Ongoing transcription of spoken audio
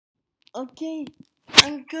Okay,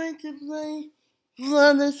 I'm going to play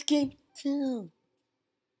Flood Escape 2.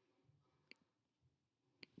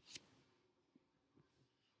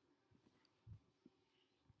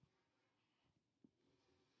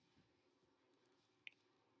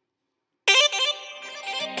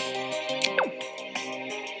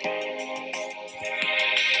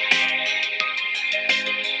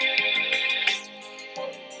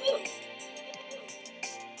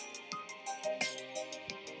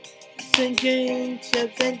 Sinking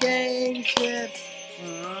ship.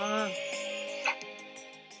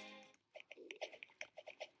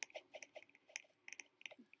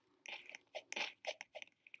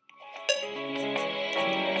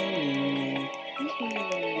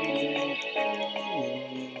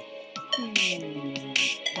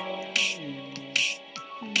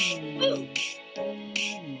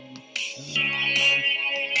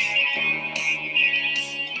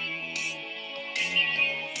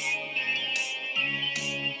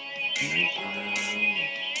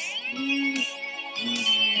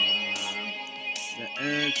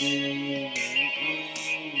 Sinking.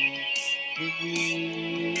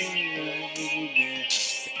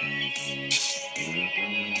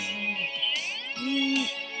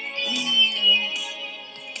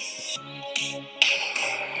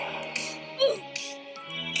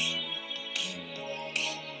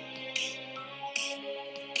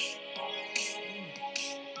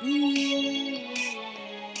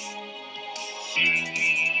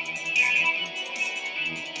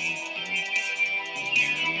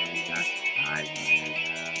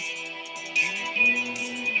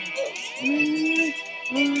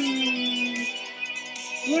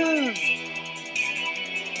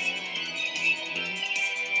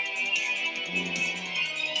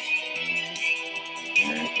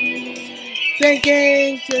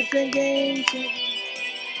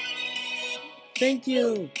 Thank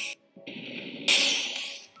you.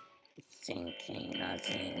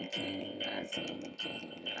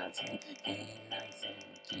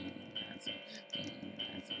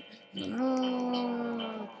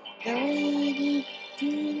 Oh, the lady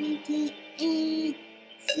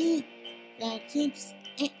see that keeps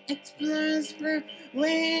explores for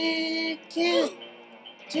where can't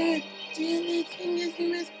do the fingers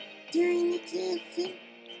must during the kissing.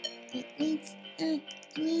 It makes a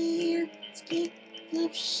clear scape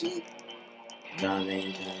of shit.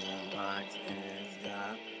 Coming to the box is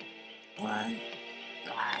the one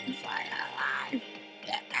fire alive.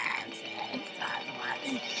 The accent starts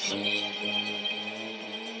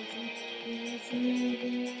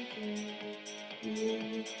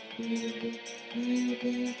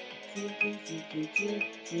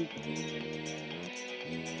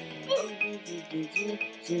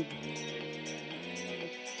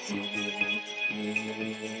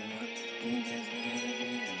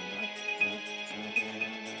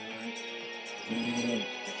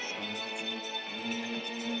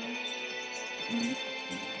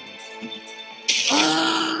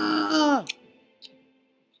Ah!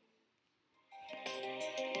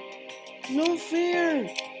 No fear!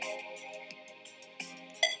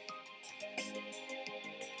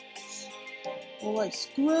 Well, like,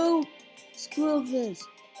 screw this.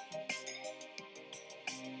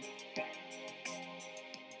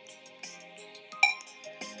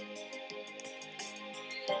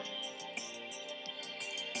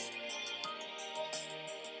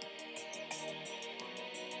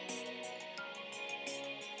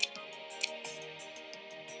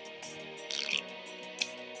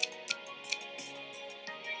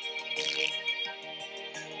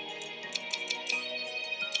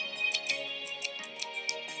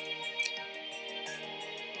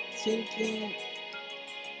 Sinking.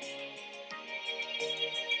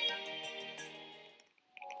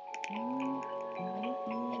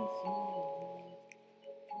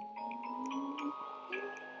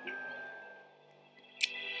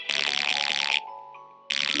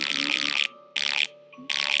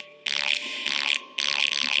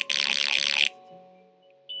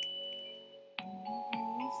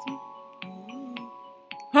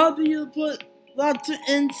 How do you put lots of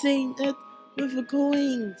insane with the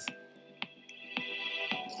coins?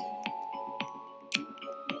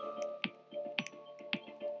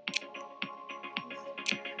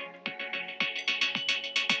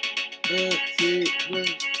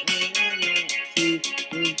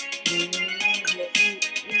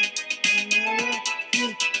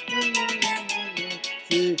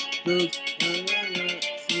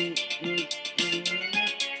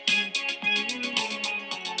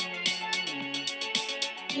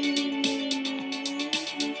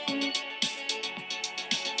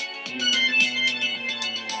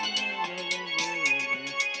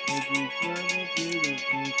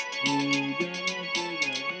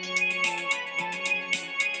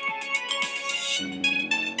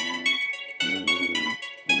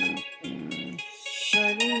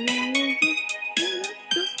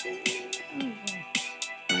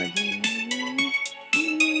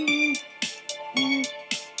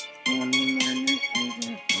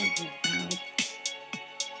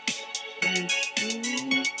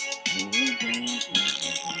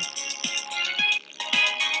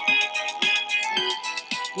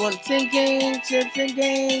 What's in game, chips and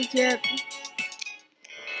game, chips.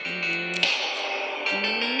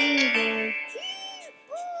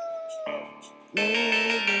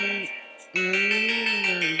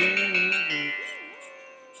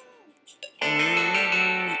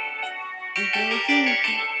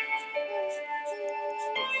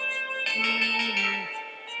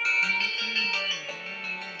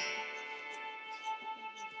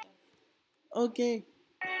 Okay.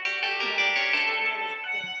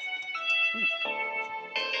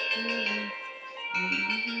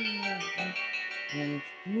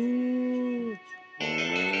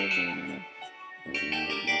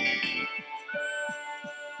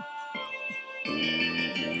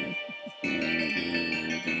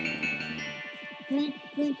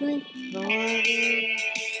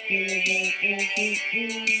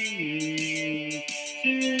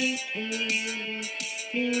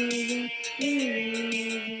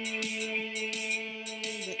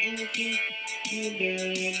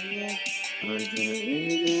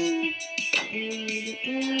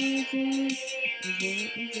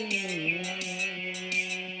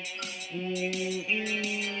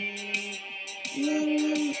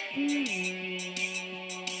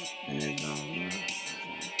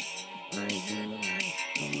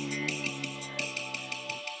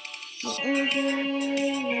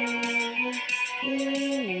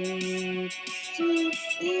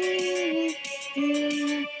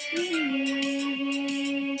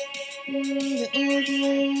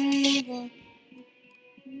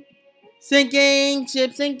 Sinking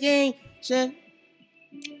ship, sinking ship.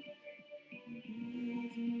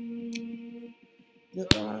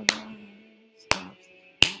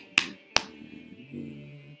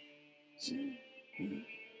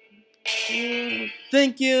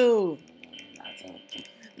 Thank you.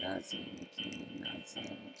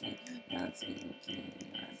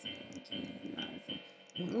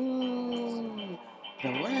 The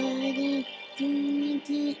way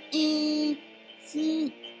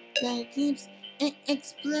see that keeps it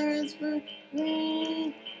explorers for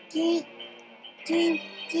get to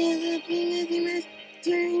the famous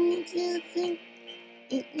turn to the thing.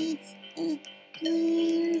 It needs a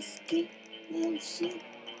clear skin of shit.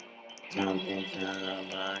 Jumping to the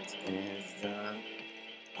box is the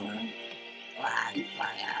one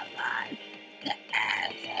fire life. The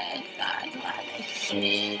assets got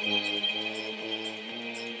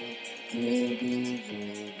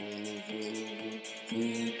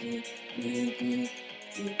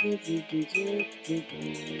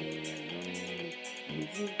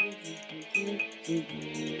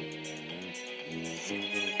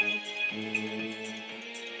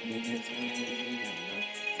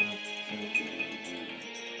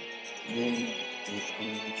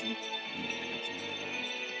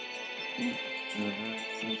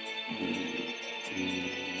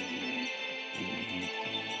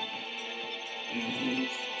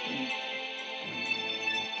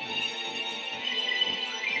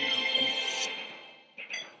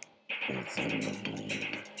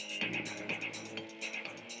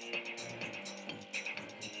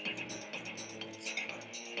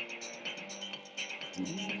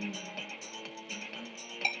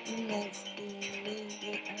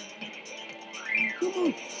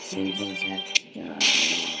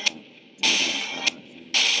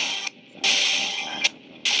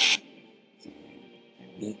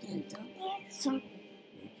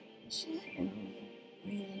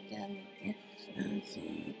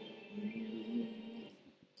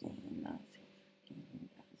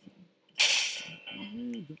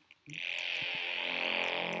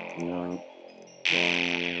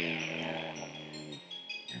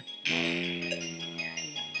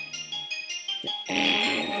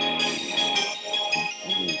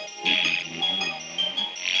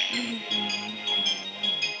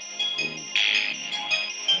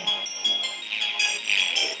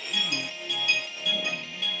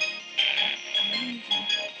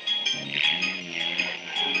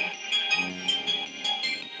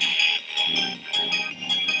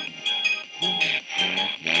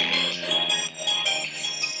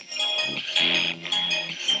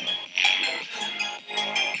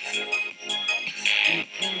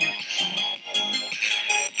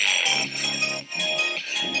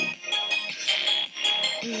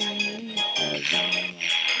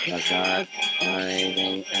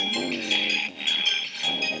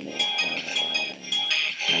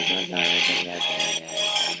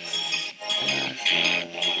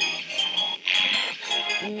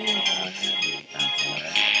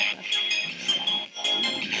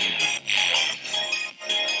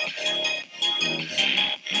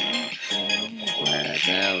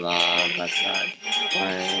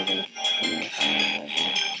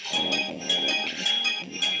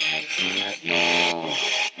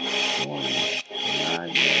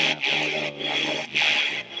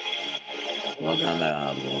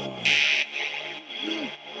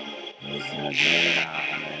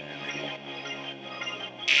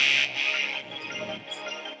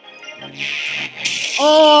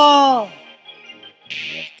Oh!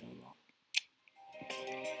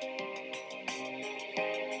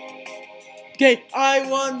 Okay, I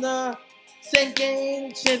won the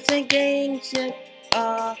sinking ship,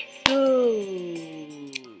 dude.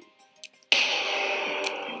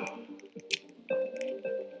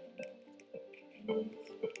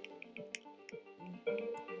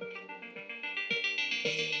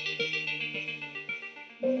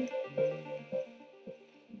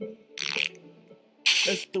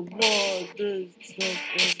 That's the water stuff.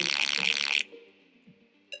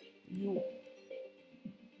 You.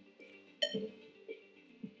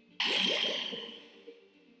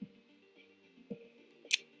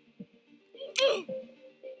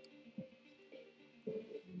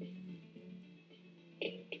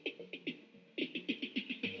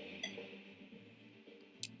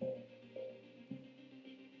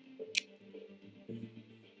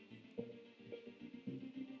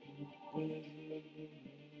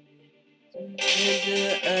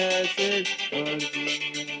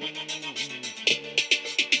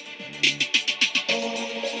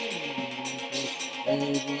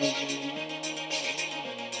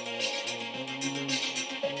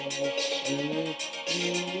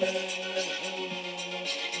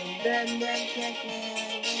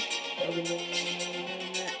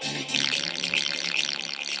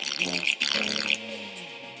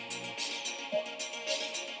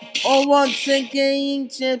 Oh, one sinking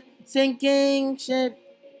ship,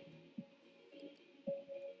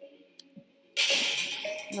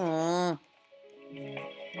 Aww.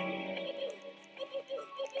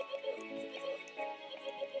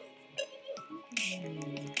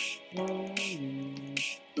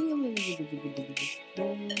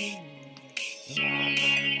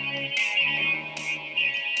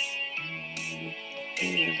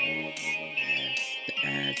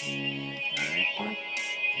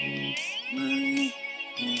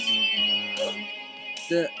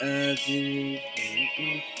 The earth is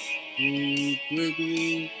too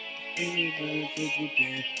quickly,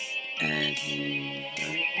 as you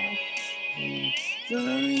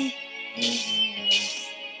fly.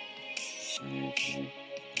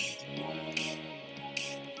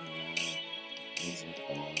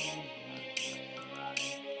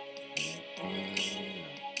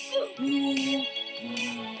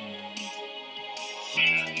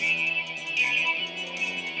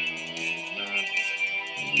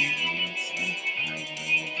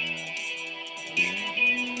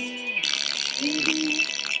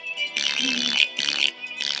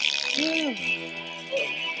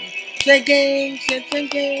 Sinking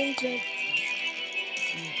ship.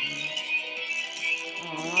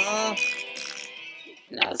 Aww.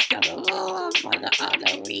 Let's go for the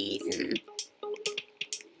other reason.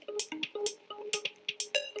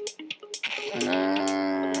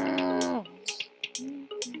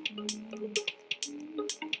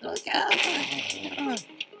 Look out.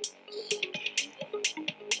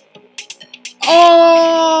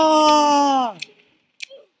 Oh!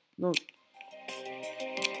 No.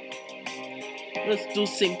 Let's do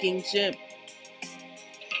sinking ship.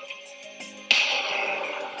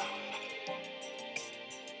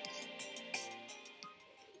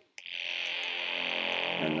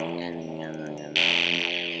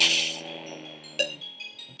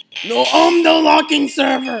 No, I'm the locking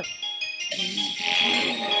server.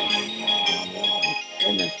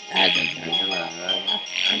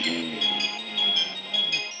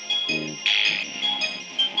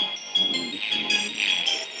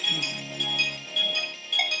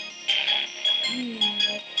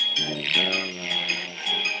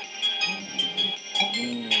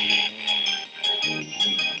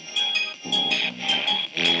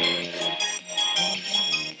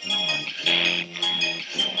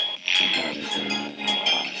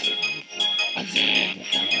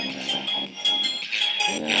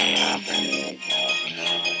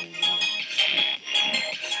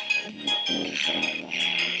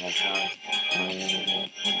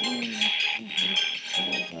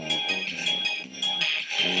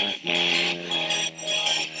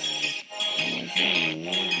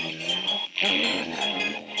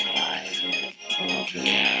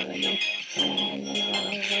 reality.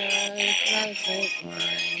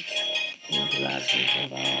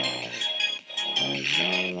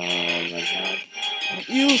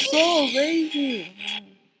 You so lazy.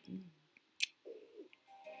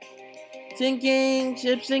 Sinking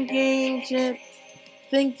ship, sinking ship.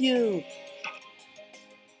 Thank you.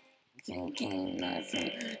 Sinking, not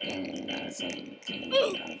sinking, not sinking,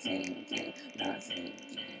 not sinking, not sinking,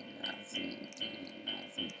 not sinking, not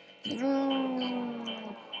sinking. Oh,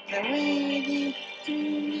 I'm ready to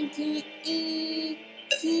eat.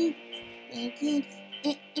 See, I can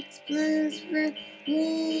express for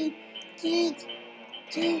me. Kids,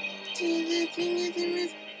 to the fingers and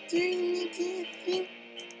wrists, turn it to think.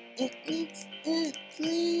 It makes a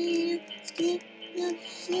clear skin of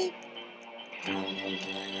shit.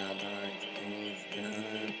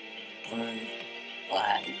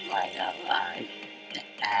 Fight alive. The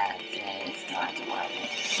assets start to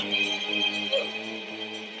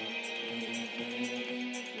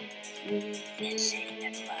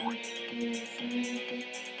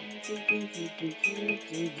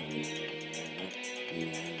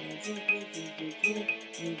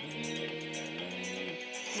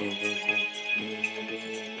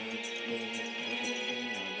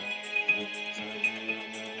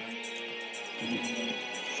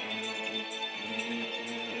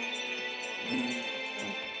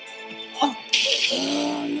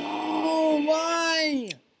Oh no, why?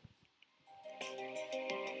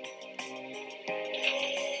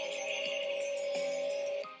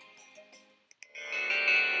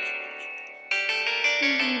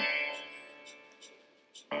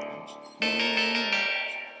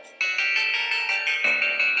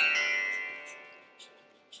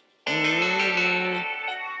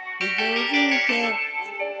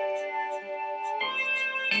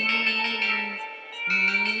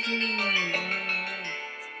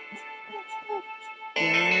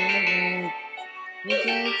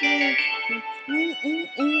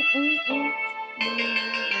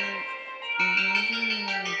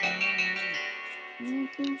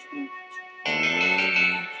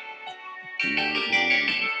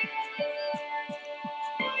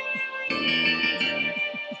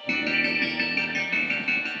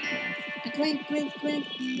 Quick.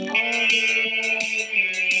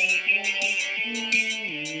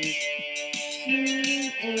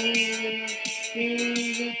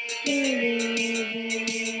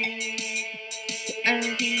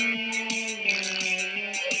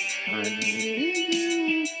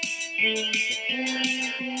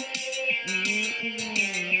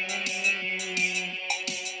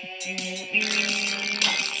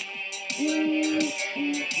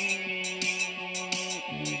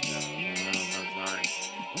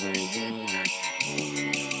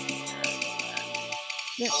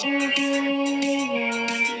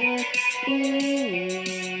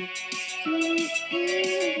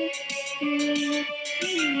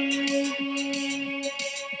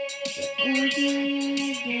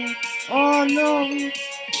 Oh no!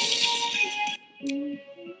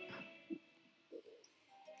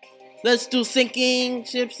 Let's do sinking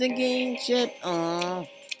ship. Let's do sinking ship. Oh.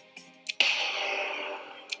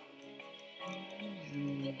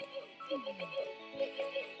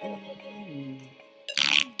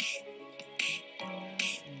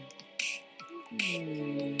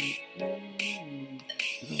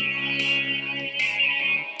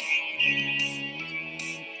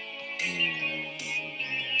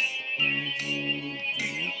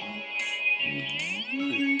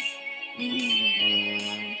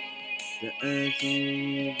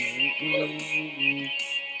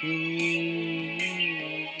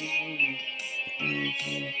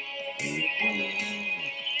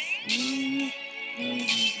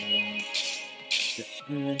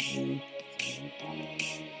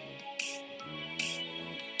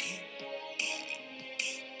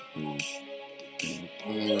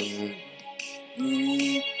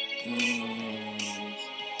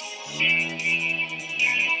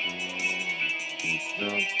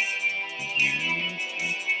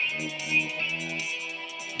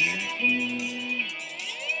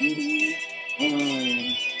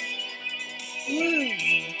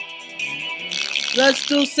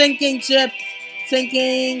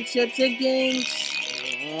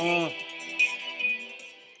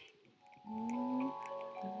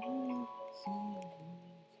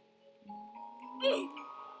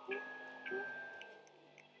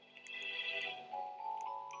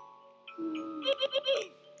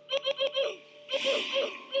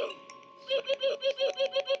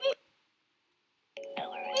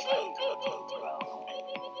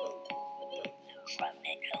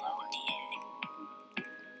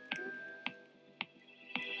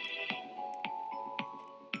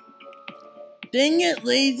 Dang it,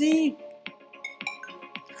 lazy!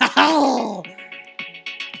 How?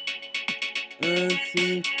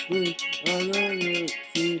 See, blue,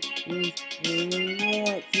 see, blue,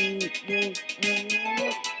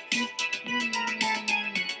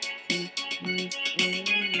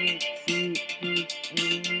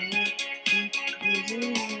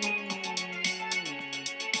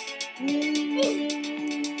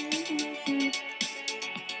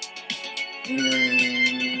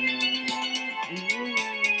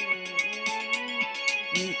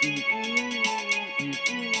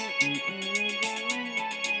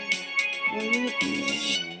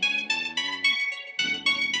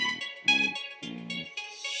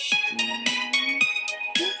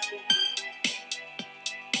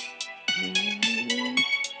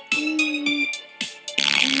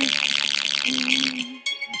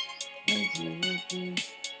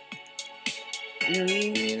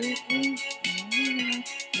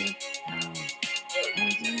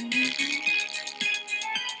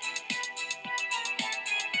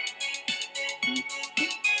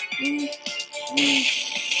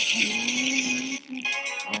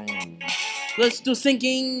 Let's do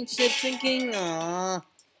sinking, ship sinking. Aww.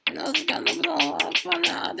 No, it's gonna blow up for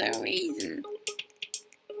another reason.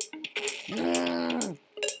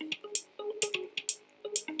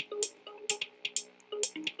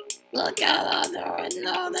 Look out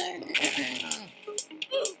another.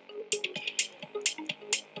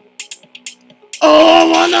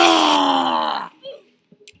 Oh no!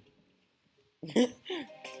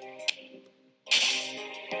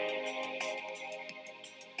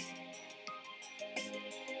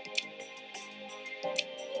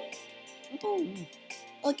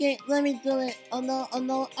 Okay, let me do it. Oh no, I'm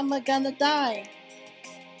gonna die.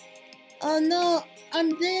 Oh no,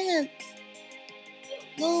 I'm dead.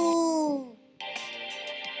 No.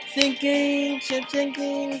 Sinking ship,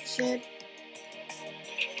 sinking ship.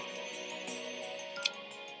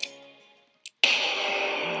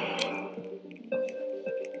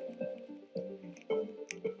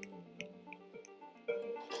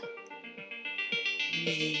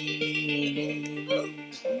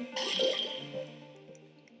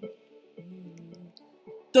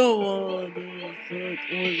 The water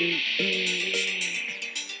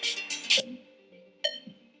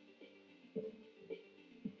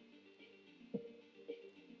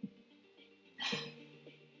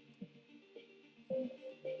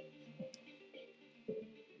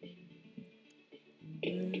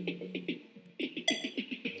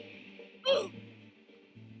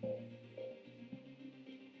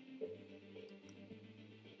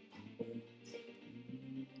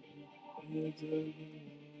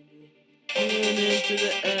into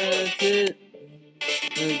the acid.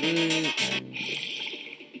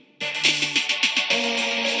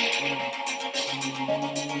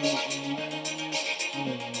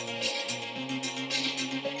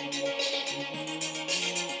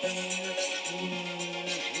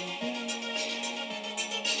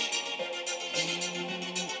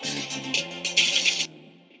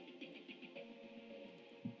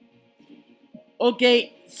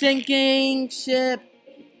 Okay, sinking ship.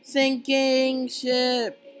 Sinking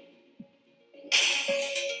ship.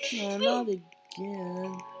 No, not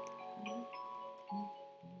again.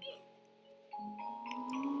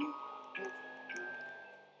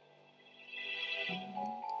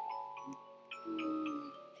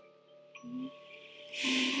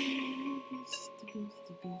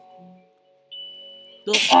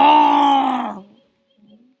 Oh!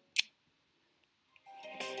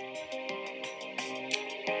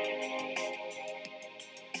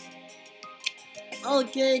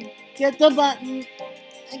 Okay, get the button.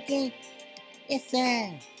 Okay, yes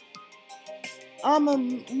sir. I'm a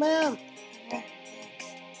man.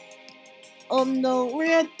 Oh no,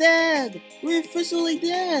 we're dead. We're officially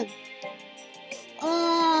dead.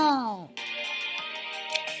 Ah.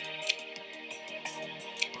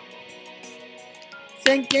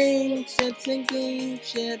 Sinking ship, sinking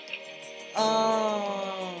ship.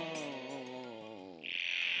 Oh.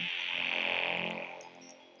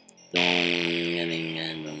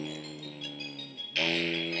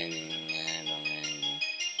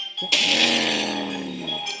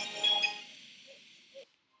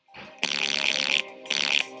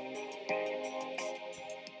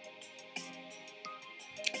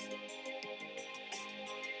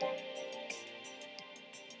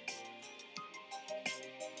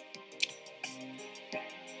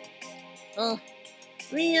 Oh,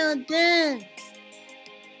 we are dead.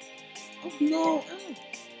 Oh no.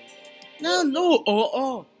 No, no.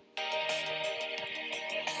 Oh.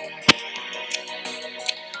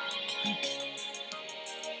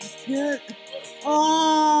 Can't.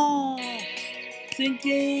 Oh.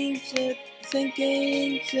 Sinking ship,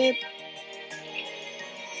 sinking ship.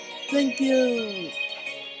 Thank you.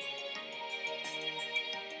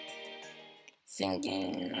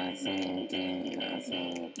 Sinking, not sinking, not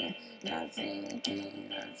sinking, not sinking,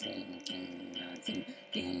 not sinking, not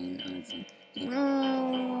sinking, not sinking.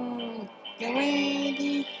 Oh, get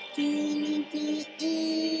ready to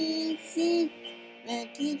sink that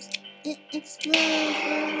keeps it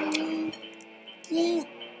exploding. Sink,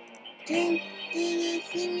 sink,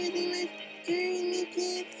 sink,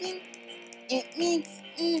 it makes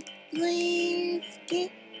a flame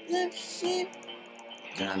skip the ship.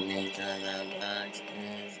 Jumping to the box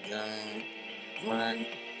is gone. One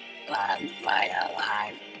fire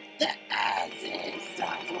alive. The acid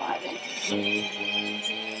starts rising. Sinking,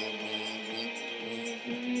 sinking, sinking,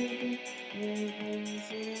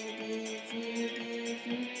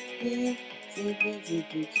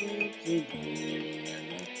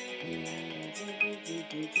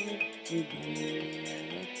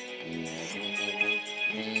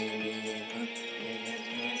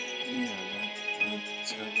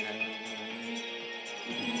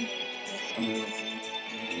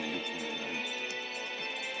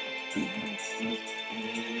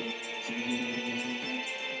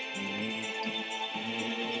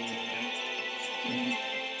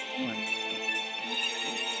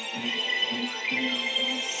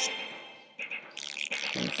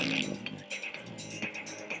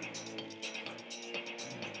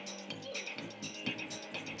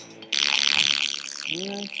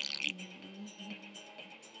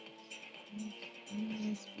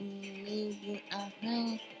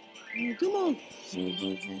 Come on!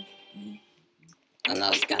 I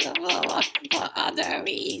lost control for other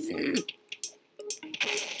reason.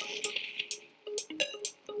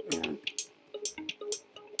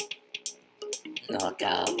 Look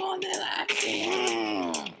out for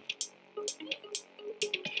relaxing.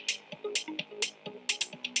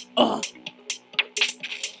 Oh!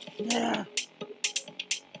 Yeah!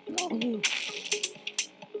 No!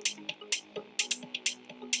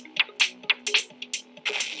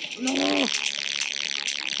 No!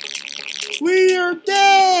 We are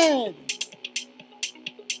dead!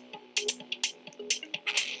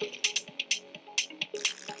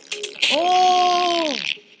 Oh!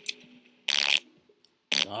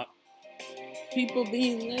 Stop. People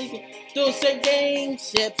being lazy. Do sinking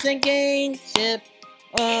ship, sinking ship.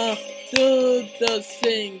 Do the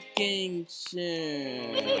sinking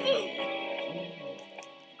ship.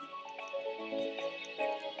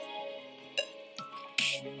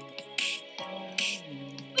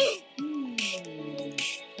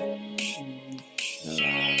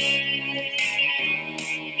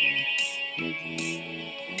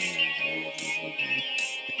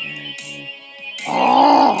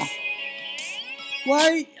 Oh!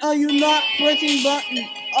 Why are you not pressing button,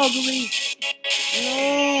 ugly?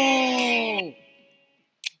 No!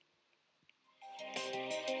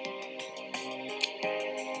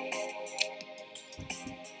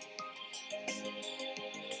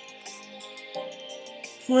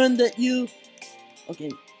 Friend that you...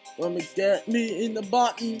 Okay, let me get me in the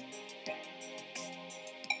button.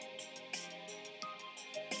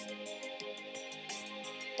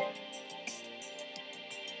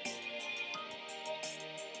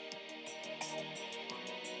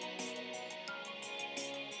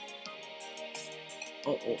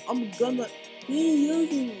 Uh-oh, I'm gonna be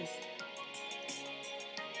using this.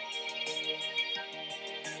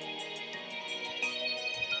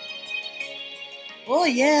 Oh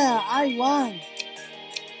yeah, I won.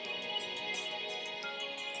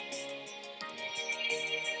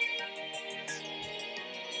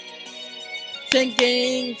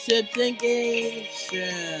 Sinking ship, sinking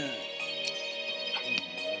ship.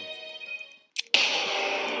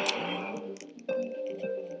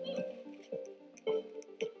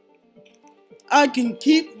 I can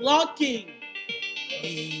keep locking.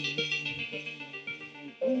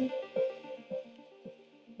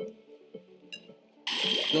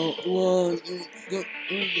 Don't want go.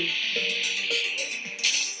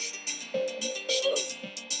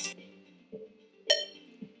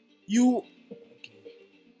 You.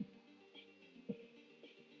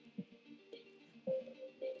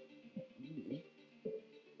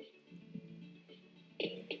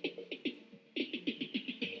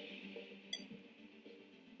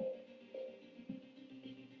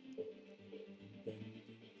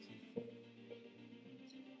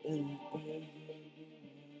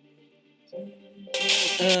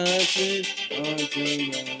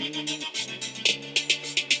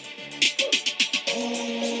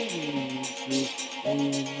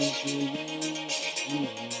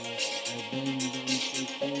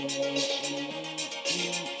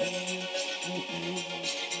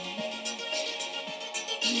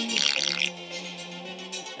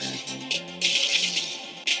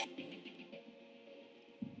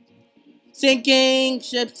 Sinking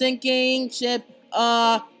ship, to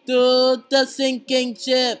the sinking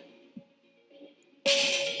ship.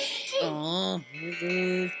 Oh,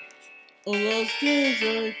 lost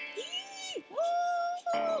desert.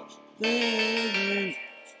 Desert.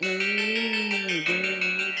 Desert.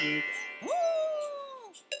 Desert.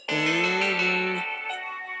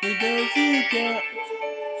 It doesn't get.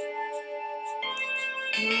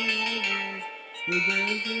 It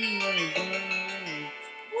doesn't like that.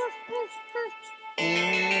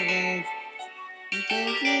 It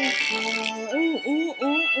doesn't fall. Ooh, ooh,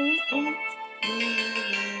 ooh, ooh, ooh.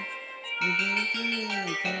 It doesn't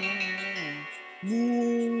like that.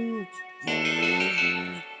 Moo.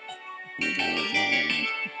 It doesn't.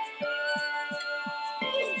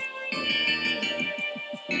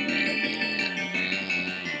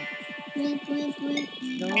 Blink, blink, blink.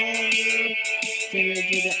 No one till I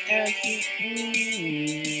do the acid.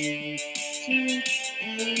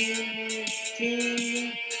 The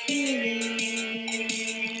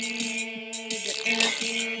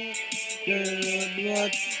acid. The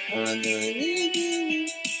blood underneath you.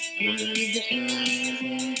 The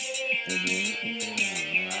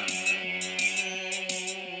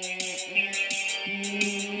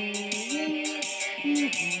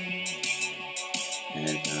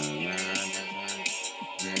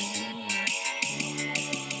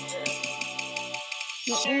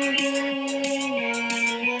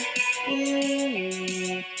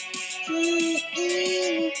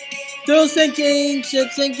Still sinking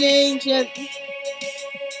ship, sinking ship.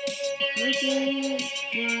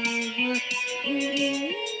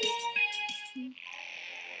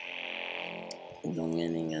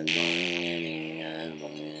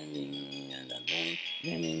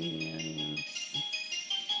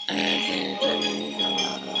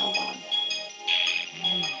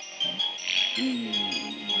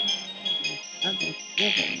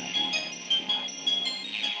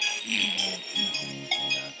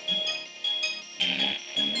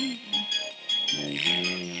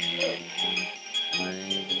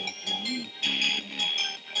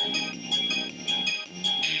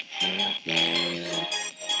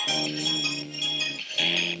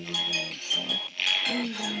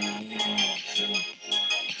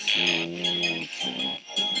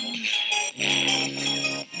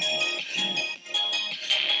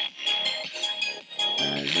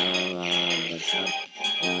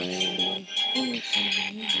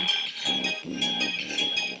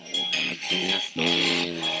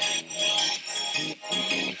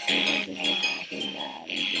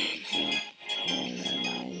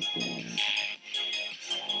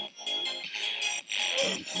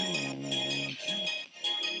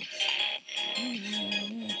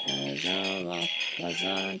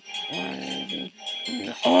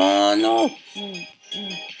 Oh no!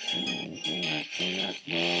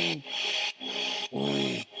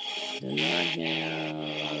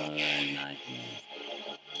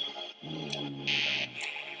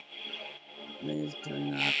 Please do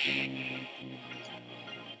not be.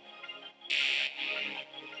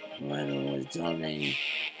 Weather was jumping,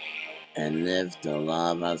 and if the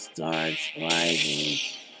lava starts rising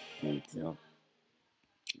until.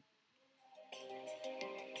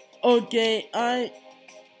 Okay, I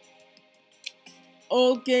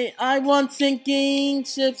want sinking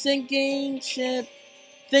ship, sinking ship.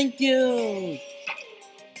 Thank you.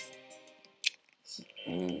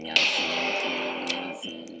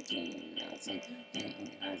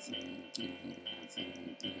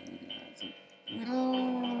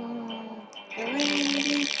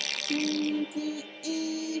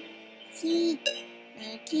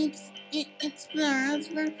 Keeps it explodes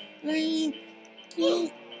for rain.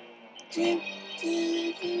 It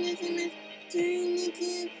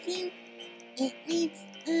needs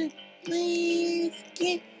a clear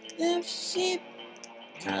skip the ship.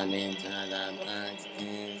 Come into the box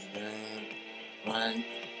is the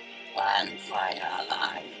one for your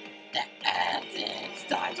life. The acid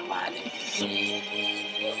starts running.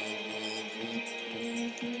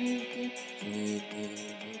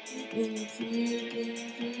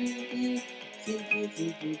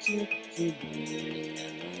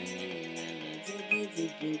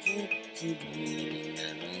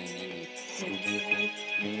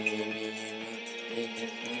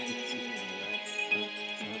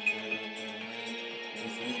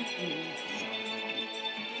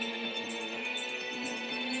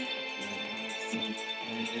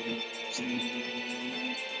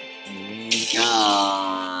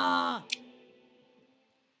 Ah!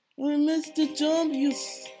 We missed the jump, you.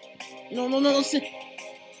 No, sit.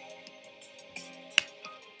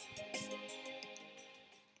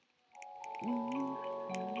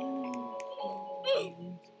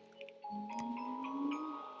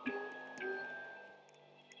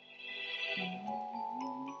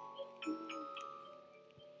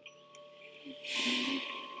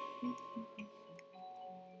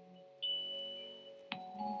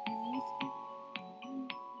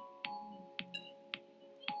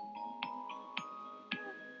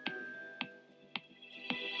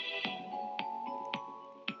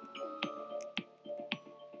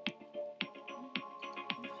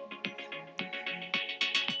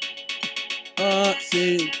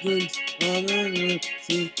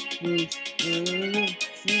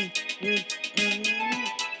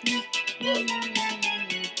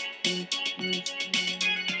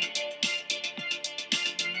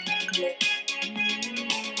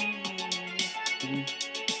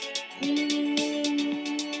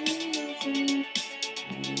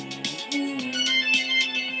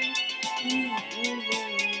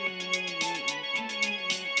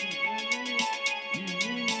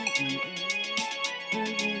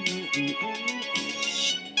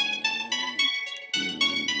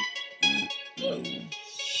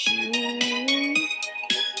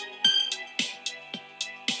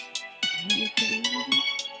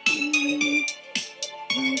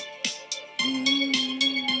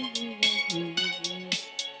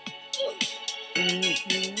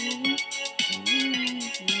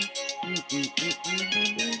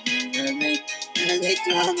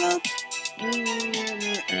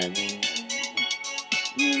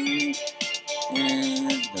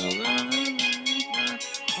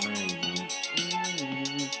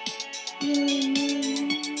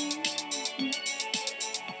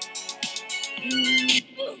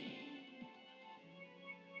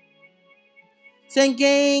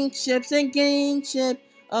 Sinking ship, sinking ship.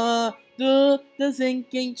 Do the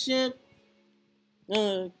sinking ship.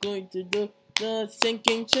 Going to do the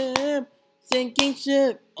sinking ship, sinking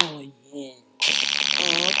ship. Oh yeah.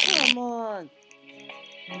 Oh come on.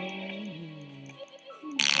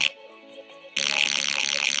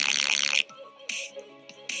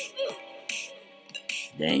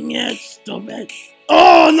 Dang it, stupid.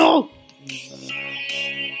 Oh no.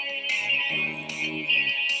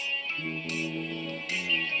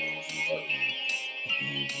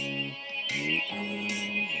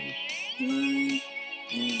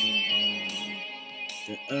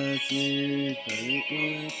 The earth is very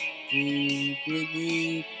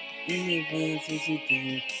quickly, the universe is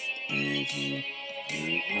again, as you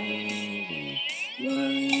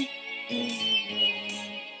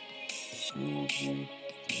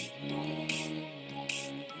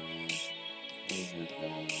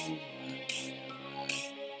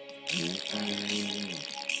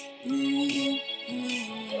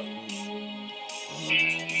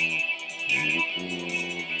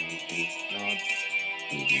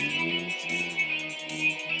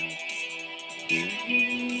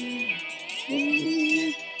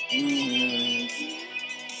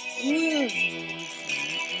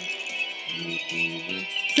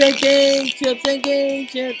sinking ship, sinking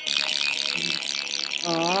ship.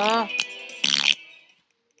 Ah.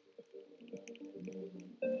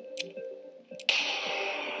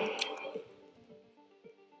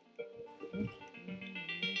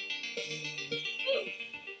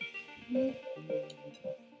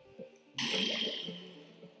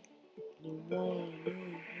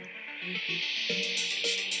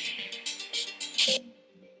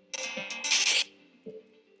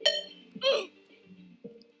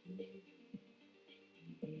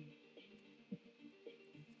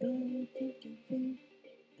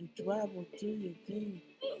 And travel to your thing.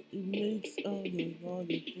 It makes all your other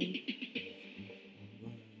things.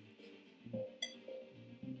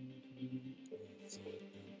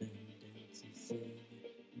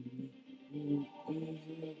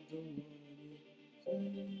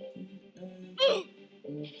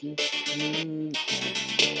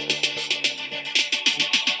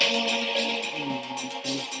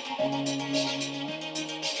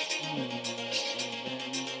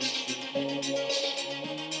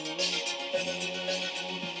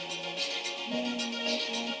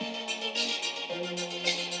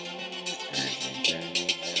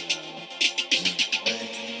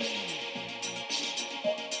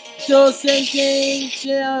 So sinking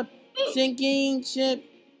ship, sinking ship.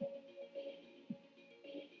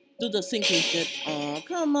 Do the sinking ship. Oh,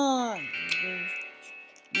 come on.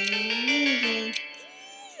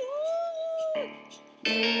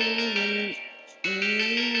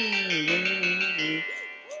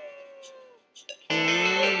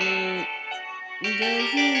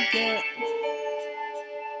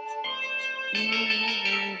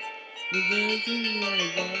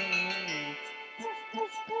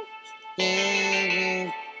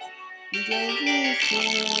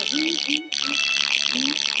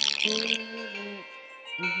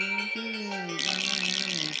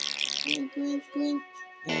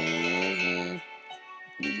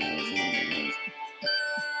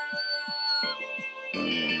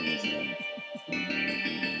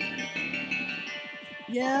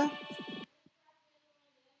 Yeah.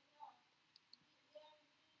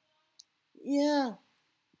 Yeah.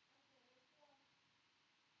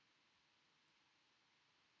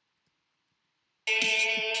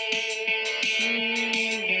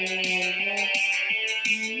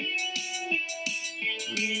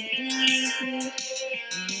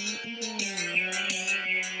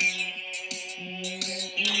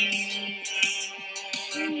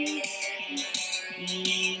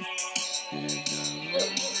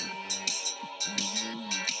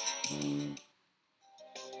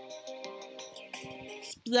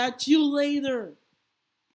 that you later.